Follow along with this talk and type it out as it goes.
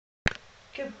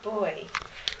Good boy.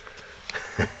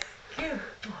 Good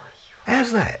boy.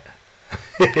 How's that?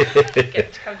 Get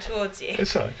him to come towards you.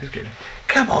 That's all right, just get him.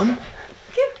 Come on.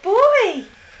 Good boy.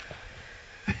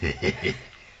 Is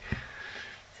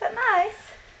that nice?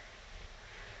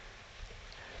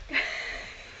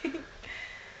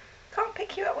 Can't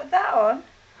pick you up with that on.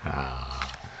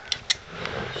 Ah.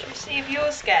 Should we see if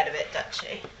you're scared of it,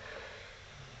 Dutchie?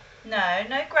 No,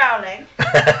 no growling.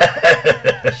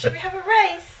 Should we have a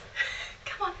race?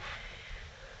 Come on.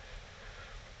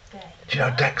 There Do you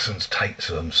know Dachshunds take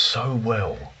to them so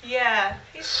well? Yeah.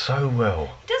 So well.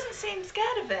 He doesn't seem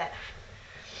scared of it.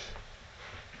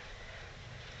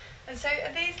 And so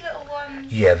are these little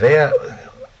ones? Yeah, they're...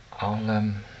 I'll, let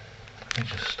me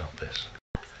just stop this.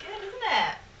 That's good, isn't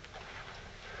it?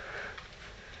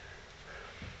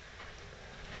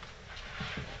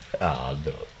 Ah,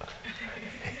 look.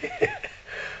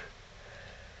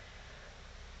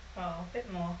 Oh, a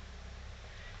bit more.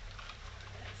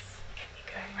 Let's get you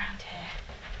going round here.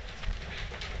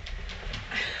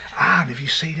 Ah, and have you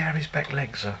seen how his back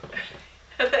legs are?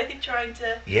 Are they trying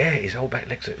to... Yeah, his whole back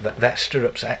legs. That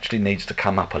stirrups actually needs to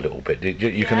come up a little bit.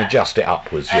 You can Yeah? adjust it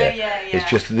upwards. Oh, Yeah. yeah. It's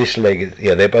just this leg.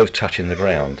 Yeah, they're both touching the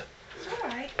ground. It's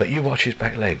alright. But you watch his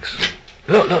back legs.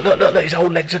 Look! His whole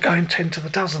legs are going 10 to the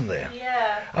dozen there.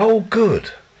 Yeah. Oh,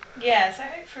 good. Yeah, so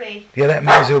hopefully... Yeah, that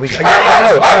means he'll be. Oh!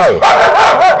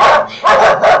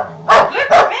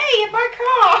 Look at me in my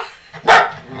car!